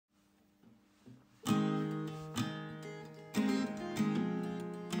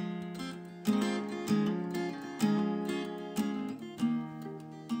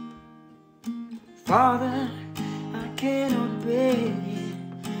Father, I cannot bear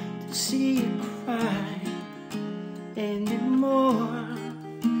to see you cry anymore,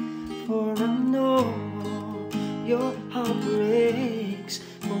 for I know your heart breaks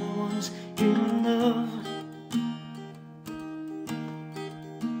for ones you love.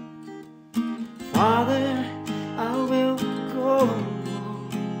 Father, I will go,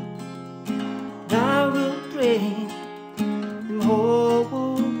 and I will bring them home.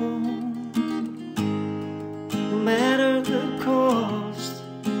 No matter the cost,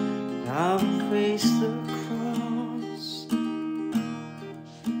 I will face the cross.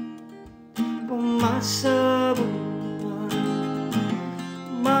 Oh, my stubborn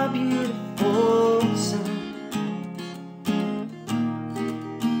one, my beautiful son.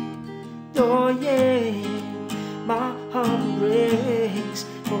 Oh yeah, my heart breaks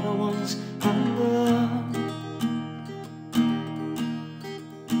for the ones I love.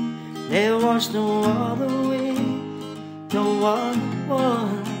 There was no other way, no other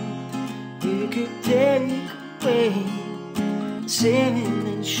one who could take away sin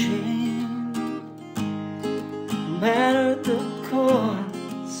and shame. No matter the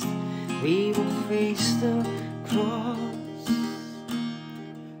cost, we will face the cross.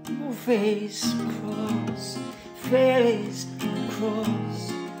 We'll face the cross, face the cross,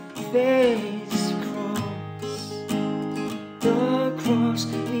 face the cross. The cross,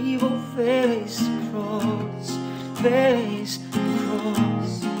 we will face the cross, face the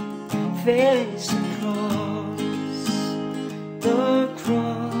cross, face the cross. The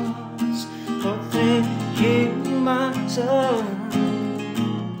cross, for through you, my son,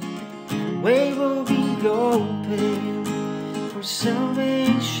 the way will be open for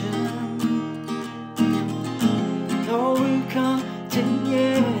salvation. All who come to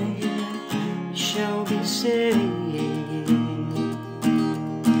you shall be saved.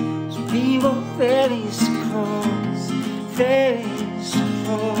 So we will face the cross, face the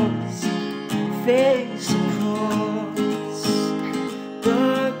cross, face the cross. The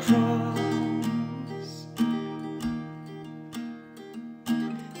cross.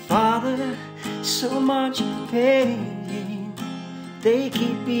 Father, so much pain, they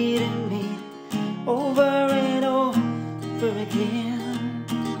keep beating me over and over again.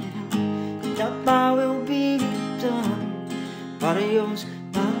 Not my will be done, but yours,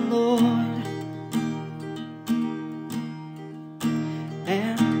 my Lord.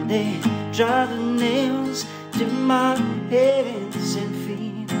 And they drive the nails to my hands and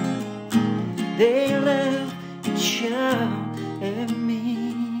feet. They laugh and shout at me.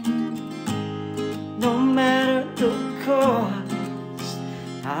 No matter the cost,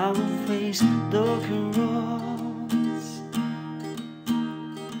 I will face the cross.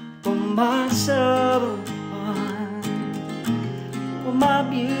 For my stubborn one, for my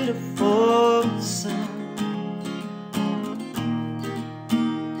beautiful son.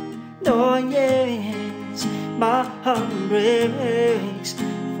 Oh yes, my heart breaks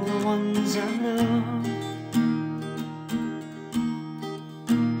for the ones I love.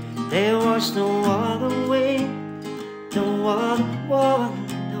 There was no other way, no other one,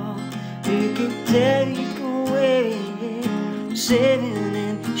 no, who could take away sin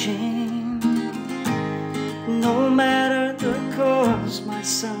and shame. No matter the cost, my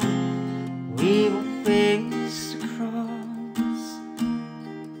son, we will face the cross.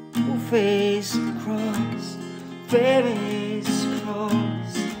 We'll face the cross, face the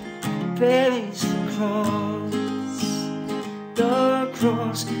cross, face the cross. The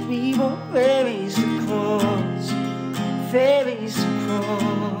cross, we will face the cross, face the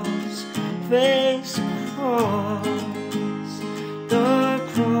cross, face the cross. The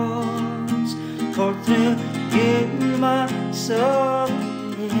cross, for through you, my soul,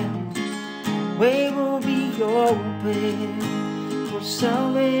 yeah, way will be open for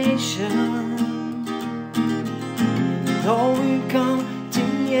salvation. All who come to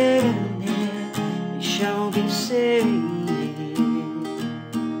you shall be saved.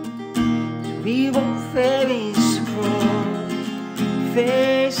 We will face the cross,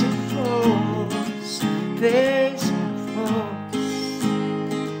 face the cross, face the cross.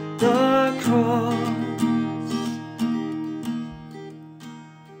 The cross.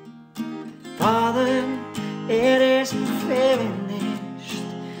 Father, it is finished.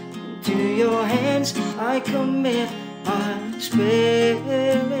 To your hands I commit my spirit.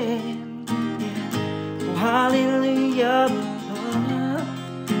 Oh, hallelujah,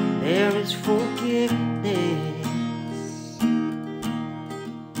 there is forgiveness.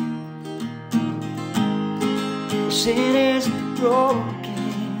 Sin is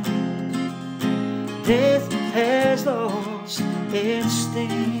broken, death has lost its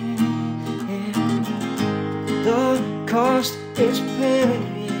sting. The cost is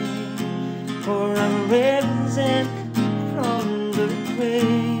paid for our risen from the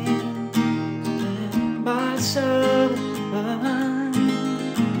grave. My Son,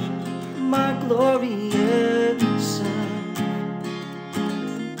 my glorious Son,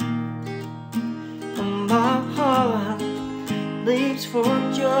 my heart leaps for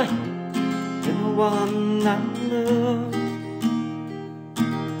joy in the one I love.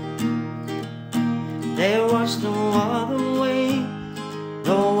 There was no other way,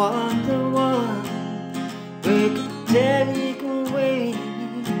 no other one we could take away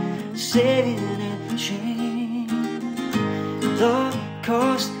Satan and shame. The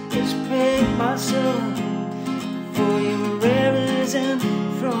cost is paid, my Son, for your risen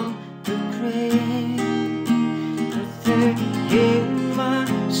from the grave. Through you, my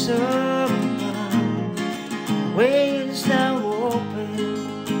Son, my way is now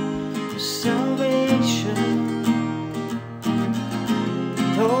open for salvation.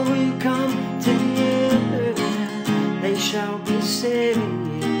 Though we come to you, they shall be saved.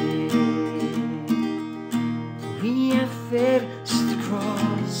 We have faced the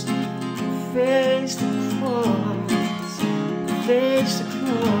cross, faced the cross, faced the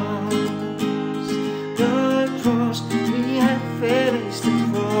cross, the cross. We have faced the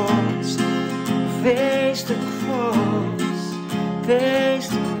cross, faced the cross,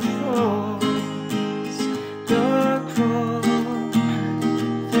 faced the cross, the cross.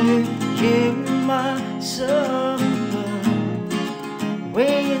 Through you, my Son, the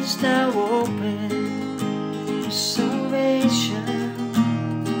way is now open for salvation.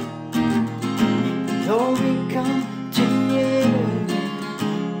 Though we come to you,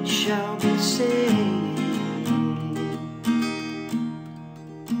 we shall be saved.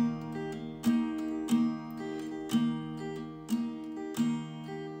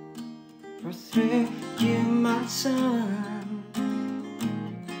 For through you, my Son,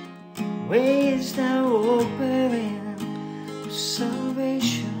 way is now open for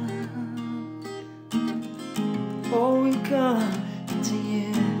salvation. Oh, we come to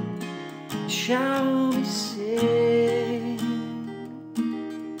you, shall we say.